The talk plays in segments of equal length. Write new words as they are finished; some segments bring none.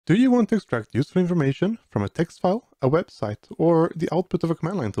Do you want to extract useful information from a text file, a website, or the output of a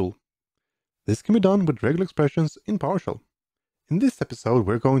command line tool? This can be done with regular expressions in PowerShell. In this episode,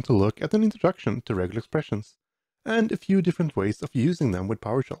 we're going to look at an introduction to regular expressions and a few different ways of using them with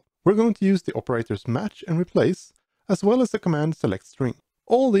PowerShell. We're going to use the operators match and replace, as well as the command select string.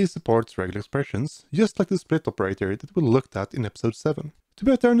 All these supports regular expressions, just like the split operator that we looked at in episode 7. To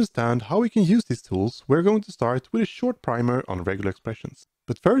better understand how we can use these tools, we're going to start with a short primer on regular expressions.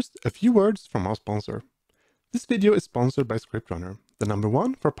 But first, a few words from our sponsor. This video is sponsored by ScriptRunner, the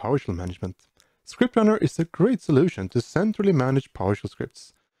 #1 for PowerShell management. ScriptRunner is a great solution to centrally manage PowerShell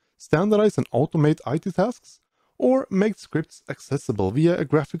scripts, standardize and automate IT tasks, or make scripts accessible via a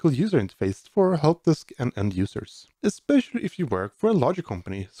graphical user interface for help desk and end users. Especially if you work for a larger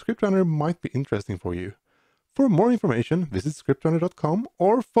company, ScriptRunner might be interesting for you. For more information, visit scriptrunner.com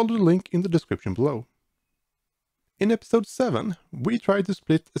or follow the link in the description below. In episode 7, we tried to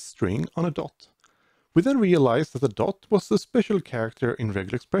split a string on a dot. We then realized that the dot was a special character in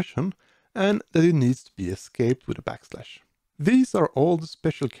regular expression and that it needs to be escaped with a backslash. These are all the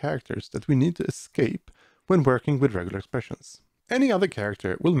special characters that we need to escape when working with regular expressions. Any other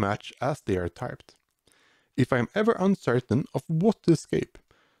character will match as they are typed. If I am ever uncertain of what to escape,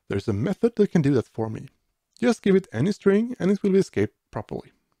 there's a method that can do that for me. Just give it any string and it will be escaped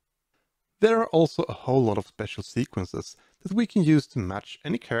properly. There are also a whole lot of special sequences that we can use to match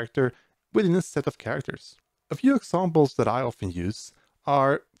any character within a set of characters. A few examples that I often use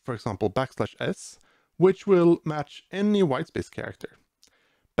are, for example, \s, which will match any whitespace character.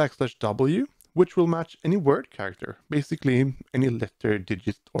 \w, which will match any word character, basically any letter,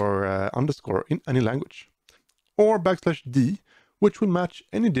 digit, or underscore in any language. Or \d, which will match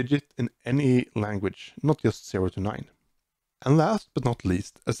any digit in any language, not just 0 to 9. And last but not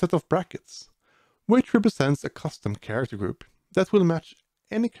least, a set of brackets, which represents a custom character group that will match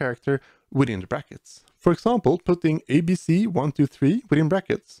any character within the brackets. For example, putting ABC123 within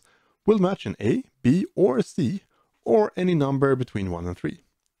brackets will match an A, B, or a C, or any number between 1 and 3.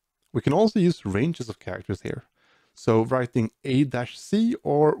 We can also use ranges of characters here. So writing A-C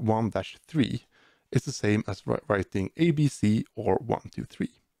or 1-3 is the same as writing ABC or 1, 2, 3.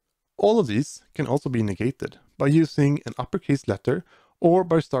 All of these can also be negated by using an uppercase letter or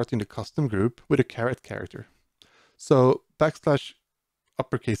by starting the custom group with a caret character. So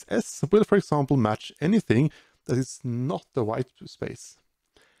 \uppercase S will, for example, match anything that is not the white space.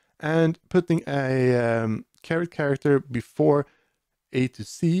 And putting a caret character before A to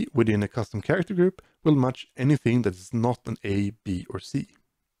C within a custom character group will match anything that is not an A, B, or C.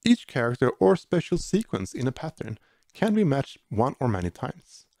 Each character or special sequence in a pattern can be matched one or many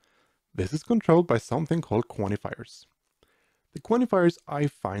times. This is controlled by something called quantifiers. The quantifiers I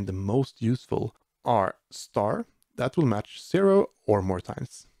find the most useful are star, that will match 0 or more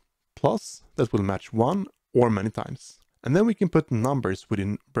times, plus, that will match 1 or many times. And then we can put numbers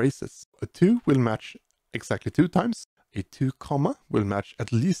within braces. A 2 will match exactly 2 times, a 2 comma will match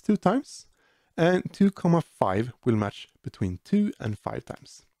at least 2 times, and 2,5 will match between 2 and 5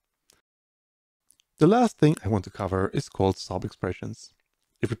 times. The last thing I want to cover is called sub-expressions.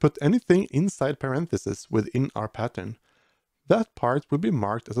 If we put anything inside parentheses within our pattern, that part will be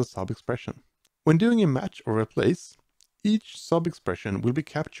marked as a sub-expression. When doing a match or replace, each sub-expression will be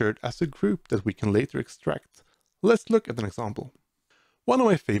captured as a group that we can later extract. Let's look at an example. One of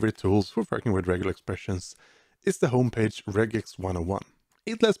my favorite tools for working with regular expressions is the homepage REGEX 101.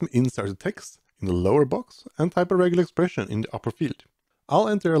 It lets me insert the text in the lower box and type a regular expression in the upper field. I'll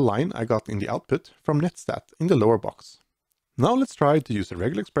enter a line I got in the output from netstat in the lower box. Now let's try to use a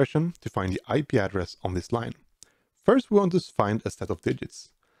regular expression to find the IP address on this line. First we want to find a set of digits.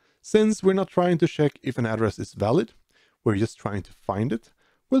 Since we're not trying to check if an address is valid, we're just trying to find it,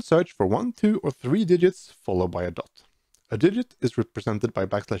 we'll search for 1, 2, or 3 digits followed by a dot. A digit is represented by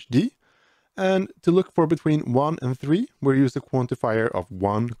 \d, and to look for between 1 and 3, we'll use a quantifier of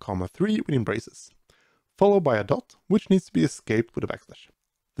 1, 3 within braces, followed by a dot, which needs to be escaped with a backslash.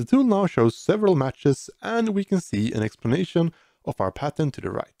 The tool now shows several matches and we can see an explanation of our pattern to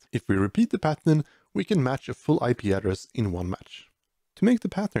the right. If we repeat the pattern, we can match a full IP address in one match. To make the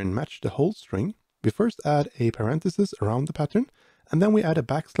pattern match the whole string, we first add a parenthesis around the pattern, and then we add a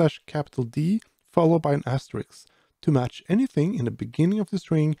 \D followed by an asterisk to match anything in the beginning of the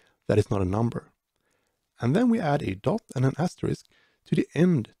string that is not a number. And then we add a dot and an asterisk to the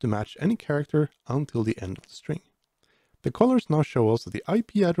end to match any character until the end of the string. The colors now show us that the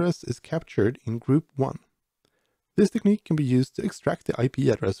IP address is captured in group 1. This technique can be used to extract the IP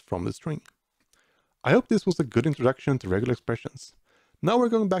address from the string. I hope this was a good introduction to regular expressions. Now we're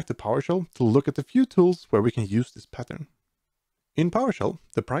going back to PowerShell to look at a few tools where we can use this pattern. In PowerShell,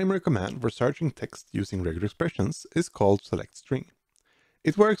 the primary command for searching text using regular expressions is called selectString.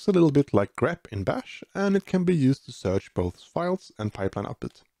 It works a little bit like grep in Bash, and it can be used to search both files and pipeline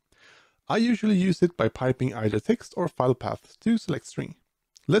output. I usually use it by piping either text or file paths to selectString.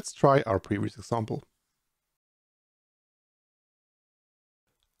 Let's try our previous example.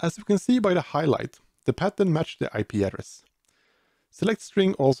 As you can see by the highlight, the pattern matched the IP address.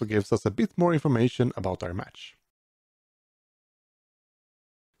 selectString also gives us a bit more information about our match.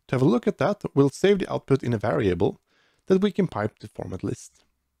 To have a look at that, we'll save the output in a variable that we can pipe to format list.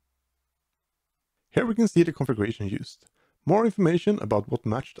 Here we can see the configuration used. More information about what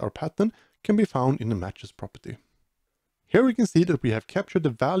matched our pattern can be found in the matches property. Here we can see that we have captured the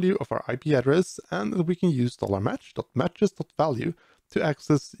value of our IP address and that we can use $match.matches.value to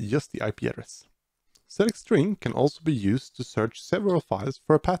access just the IP address. selectString can also be used to search several files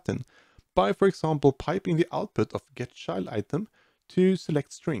for a pattern by, for example, piping the output of getChildItem to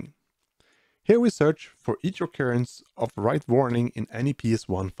selectString. Here we search for each occurrence of write warning in any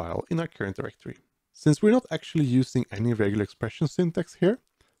PS1 file in our current directory. Since we're not actually using any regular expression syntax here,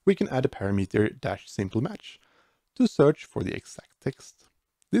 we can add a parameter -simpleMatch to search for the exact text.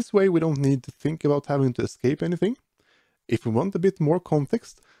 This way we don't need to think about having to escape anything. If we want a bit more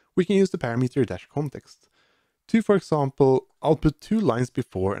context, we can use the parameter -context to, for example, output 2 lines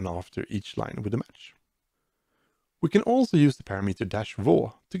before and after each line with a match. We can also use the parameter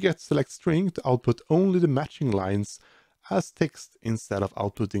 -vo to get selectString to output only the matching lines as text instead of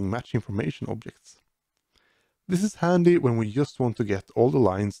outputting match information objects. This is handy when we just want to get all the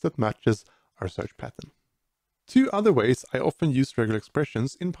lines that matches our search pattern. Two other ways I often use regular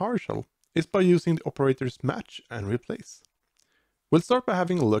expressions in PowerShell is by using the operators match and replace. We'll start by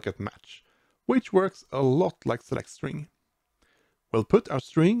having a look at match, which works a lot like selectString. We'll put our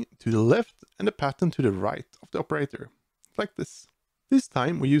string to the left and the pattern to the right of the operator, like this. This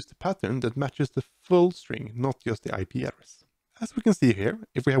time we use the pattern that matches the full string, not just the IP address. As we can see here,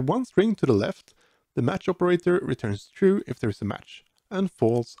 if we have one string to the left, the match operator returns true if there is a match, and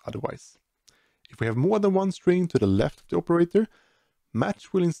false otherwise. If we have more than one string to the left of the operator,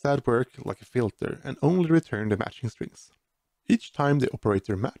 match will instead work like a filter and only return the matching strings. Each time the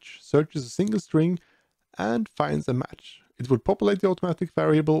operator match searches a single string and finds a match, it will populate the automatic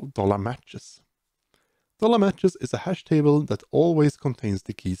variable $matches. $matches is a hash table that always contains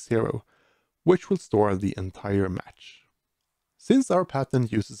the key 0, which will store the entire match. Since our pattern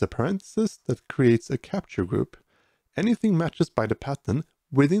uses a parenthesis that creates a capture group, anything matches by the pattern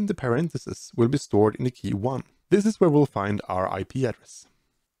within the parenthesis will be stored in the key 1. This is where we'll find our IP address.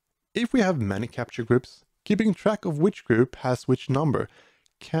 If we have many capture groups, keeping track of which group has which number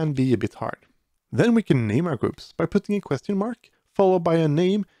can be a bit hard. Then we can name our groups by putting a question mark followed by a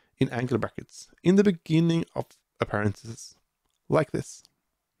name in angle brackets in the beginning of a parenthesis, like this.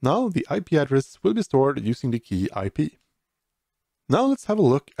 Now the IP address will be stored using the key IP. Now let's have a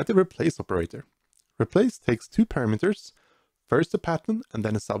look at the replace operator. Replace takes two parameters, first a pattern and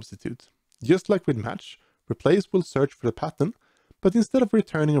then a substitute. Just like with match, replace will search for the pattern, but instead of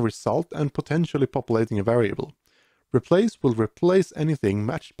returning a result and potentially populating a variable, replace will replace anything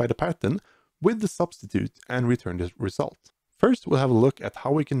matched by the pattern with the substitute and return the result. First, we'll have a look at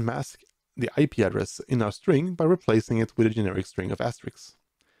how we can mask the IP address in our string by replacing it with a generic string of asterisks.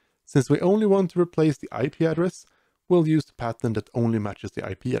 Since we only want to replace the IP address, we'll use the pattern that only matches the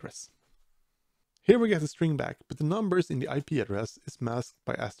IP address. Here we get the string back, but the numbers in the IP address is masked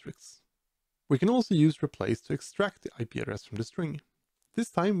by asterisks. We can also use replace to extract the IP address from the string. This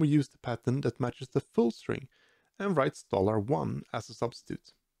time we use the pattern that matches the full string and writes $1 as a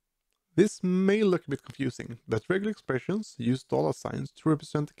substitute. This may look a bit confusing, but regular expressions use $signs to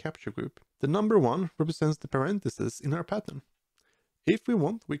represent the capture group. The number 1 represents the parenthesis in our pattern. If we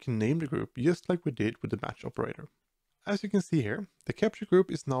want, we can name the group just like we did with the match operator. As you can see here, the capture group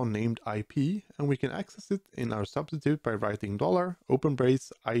is now named IP, and we can access it in our substitute by writing $open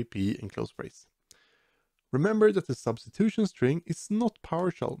brace IP and close brace. Remember that the substitution string is not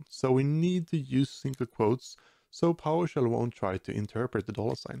PowerShell, so we need to use single quotes so PowerShell won't try to interpret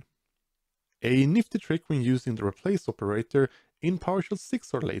the $sign. A nifty trick when using the replace operator in PowerShell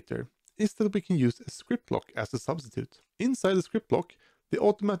 6 or later is that we can use a script block as a substitute. Inside the script block, the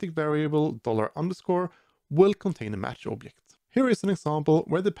automatic variable $_ will contain a match object. Here is an example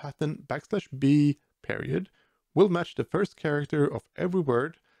where the pattern \b will match the first character of every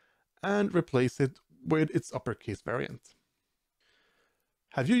word and replace it with its uppercase variant.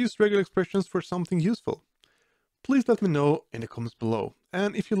 Have you used regular expressions for something useful? Please let me know in the comments below,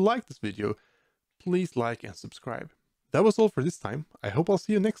 and if you like this video, please like and subscribe. That was all for this time. I hope I'll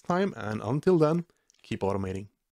see you next time, and until then, keep automating.